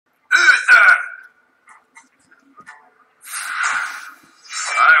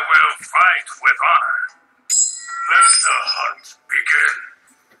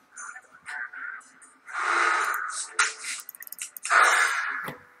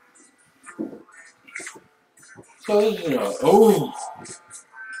So, oh,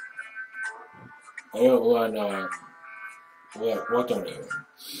 I don't want, what don't I want?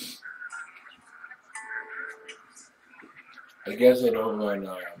 I guess I don't want,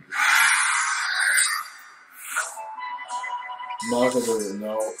 multiple,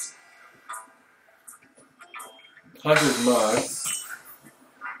 no. Hunter's Mark.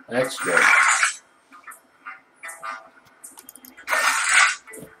 That's good.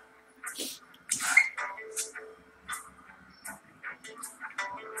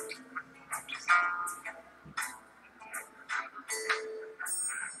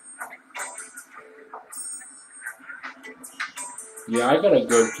 Yeah, I got a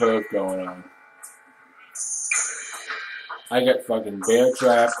good curve going on. I got fucking bear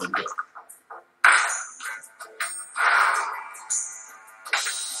trap and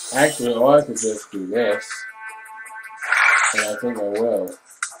actually, or I could just do this, and I think I will.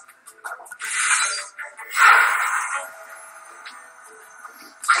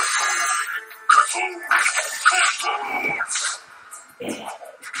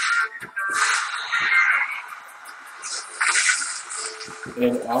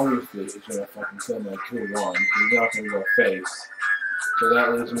 And obviously, he's gonna fucking kill my 2-1. He's not gonna go face. So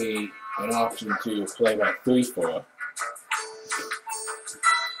that leaves me an option to play my 3-4.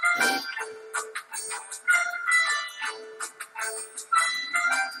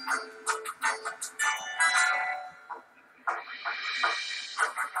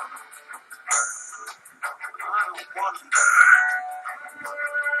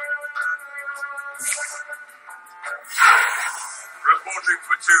 Reporting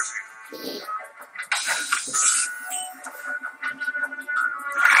for duty.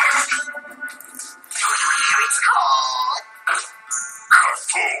 It's called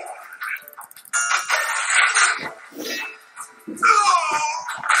Cthun.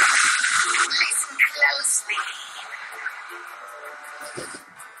 Listen closely.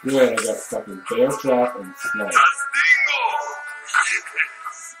 Yeah, I got fucking bear trap and snipe.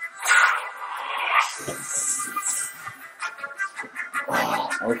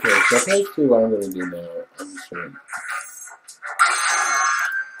 Okay, so basically what I'm gonna do now, I'm just gonna...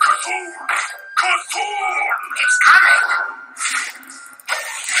 Cthun! It's coming!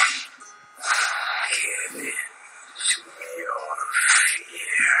 Give in to your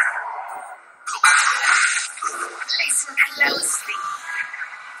fear. Listen closely.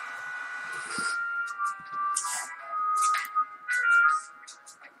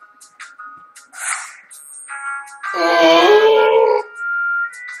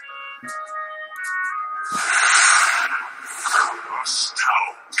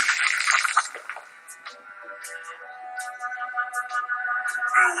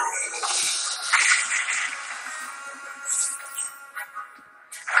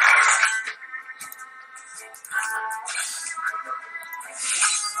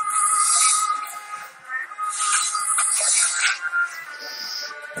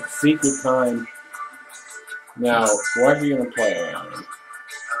 Secret time. Now, what are you gonna play around?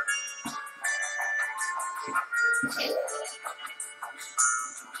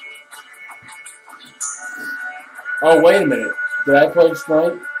 Oh, wait a minute. Did I play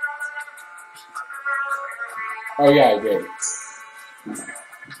Snipe? Oh, yeah, I did.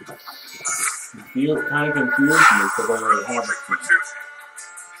 You kind of confused me because I already have it.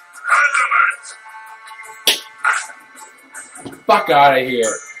 Fuck out of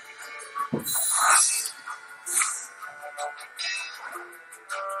here.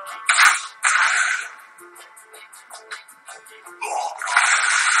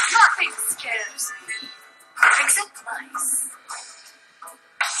 Nothing scares me, except mice.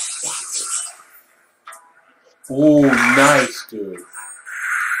 Ooh, nice, dude.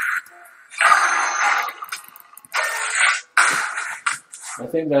 I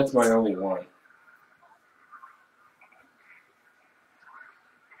think that's my only one.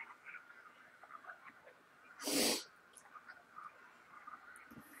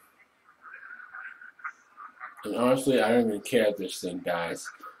 And honestly, I don't even care if this thing dies,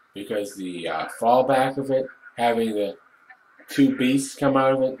 because the fallback of it, having the 2 beasts come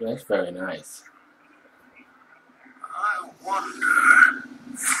out of it, that's very nice. I wonder.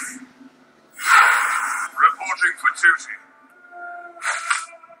 Reporting for duty.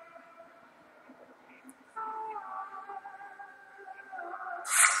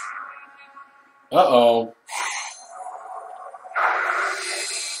 Uh-oh.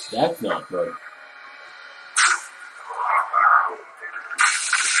 That's not good.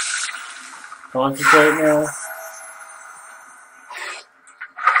 Concentrate now.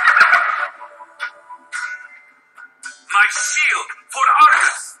 My shield for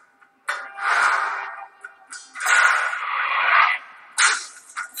Argus.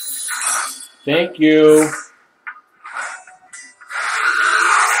 Thank you.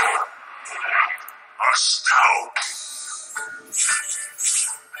 Astound.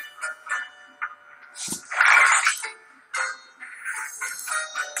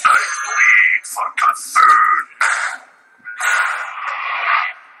 I bleed for Cthun.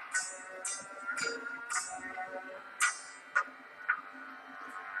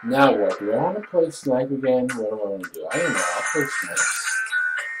 Now what? Do I want to play Snipe again? What do I want to do? I don't know. I'll play Snipe.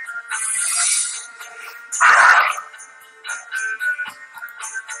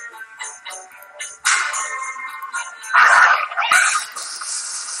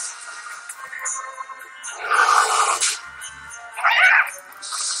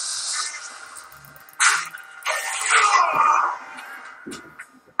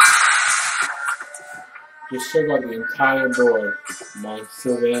 Just check out the entire board. My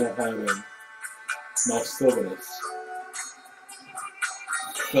Sylvana Hyman. My Sylvanus.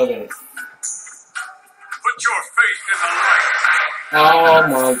 Sylvanus. Put your faith in the light. Oh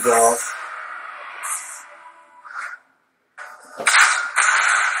my god.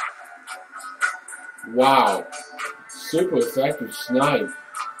 Wow. Super effective snipe.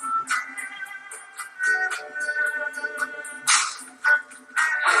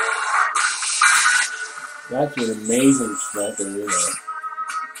 That's an amazing sniper, you know. The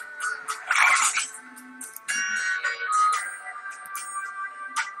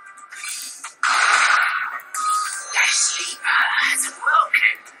sleeper has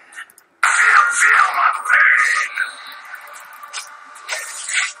woken. Feel my pain.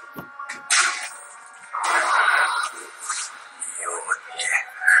 Your death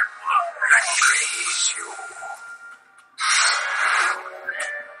will praise you.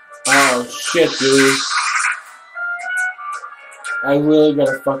 Oh shit, dude. I really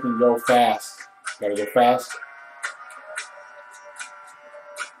gotta fucking go fast. Gotta go fast.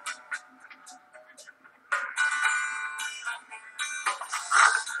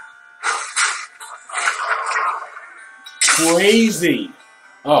 Crazy.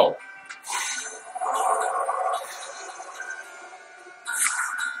 Oh.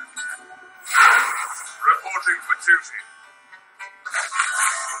 Reporting for duty.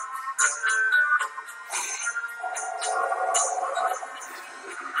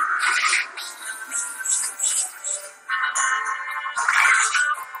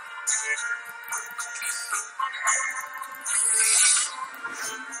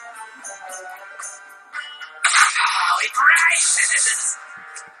 It rises.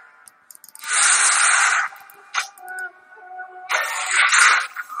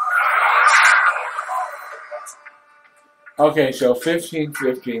 Okay, so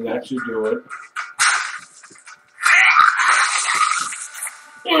 15-15, that should do it.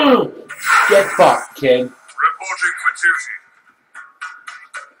 Get fucked, kid. Reporting for duty.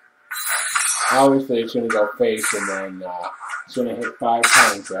 Obviously, it's gonna go face and then it's gonna hit 5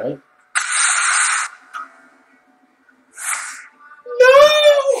 times, right?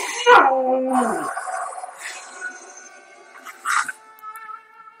 No!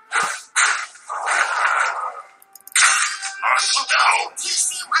 Astound.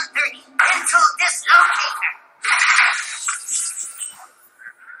 DC-130, mental dislocator.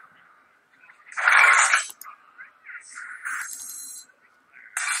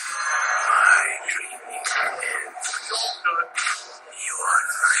 My dreaming ends. Your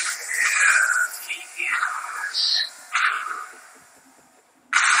nightmare begins.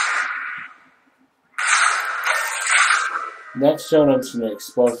 Next turn, I'm just gonna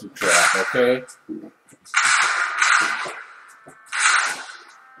explosive trap, okay?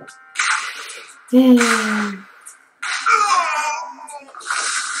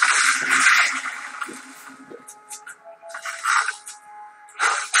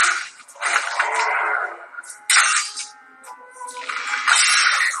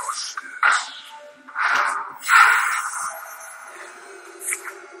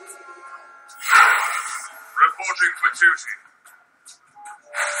 Reporting for duty.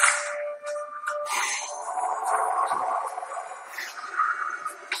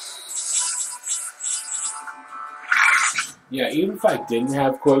 Yeah, even if I didn't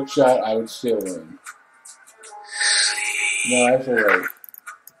have quick shot, I would still win. No, that's alright.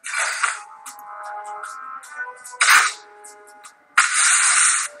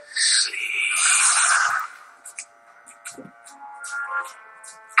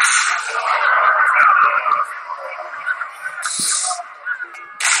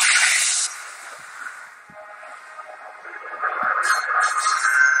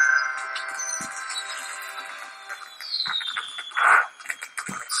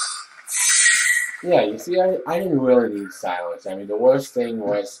 Yeah, you see, I didn't really need silence. I mean, the worst thing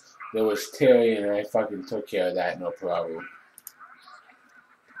was there was Terry, and I fucking took care of that, no problem.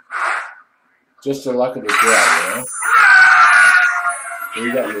 Just the luck of the draw,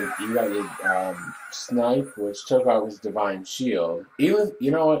 you know? You got your snipe, which took out his divine shield. Even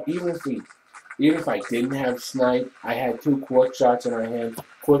you know what? Even if I didn't have snipe, I had 2 quick shots in my hand.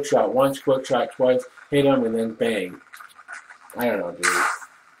 Quick shot once, quick shot twice, hit him, and then bang. I don't know, dude.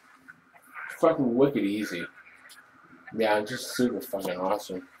 Fucking wicked easy. Yeah, I'm just super fucking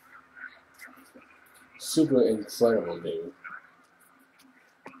awesome. Super incredible, dude.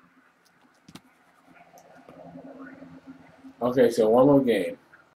 Okay, so one more game.